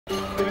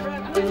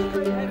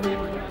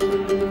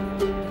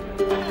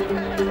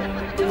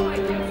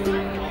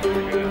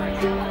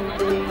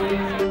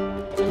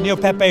Neil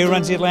Pepe, who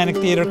runs the Atlantic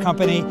Theater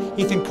Company,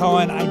 Ethan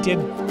Coen. I did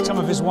some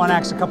of his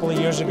one-acts a couple of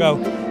years ago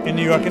in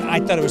New York, and I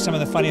thought it was some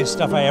of the funniest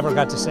stuff I ever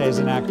got to say as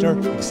an actor.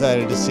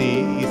 Excited to see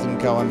Ethan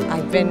Coen.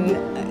 I've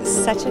been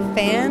such a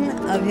fan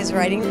of his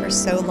writing for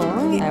so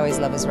long. I always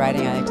love his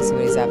writing. I like to see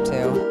what he's up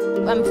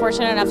to. I'm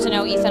fortunate enough to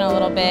know Ethan a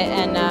little bit,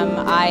 and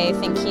I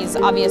think he's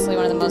obviously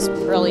one of the most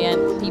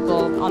brilliant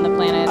people on the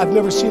planet. I've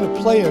never seen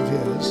a play of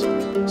his,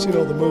 seen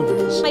all the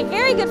movies. My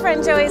very good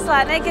friend Joey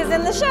Slotnick is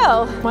in the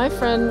show. My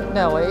friend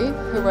Nellie,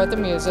 who wrote the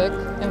music,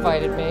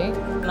 invited me.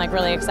 I'm like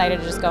really excited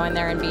to just go in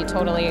there and be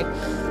totally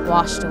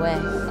washed away.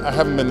 I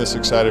haven't been this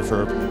excited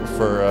for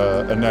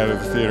a night at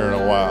the theater in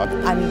a while.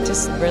 I'm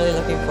just really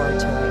looking forward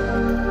to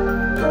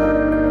it.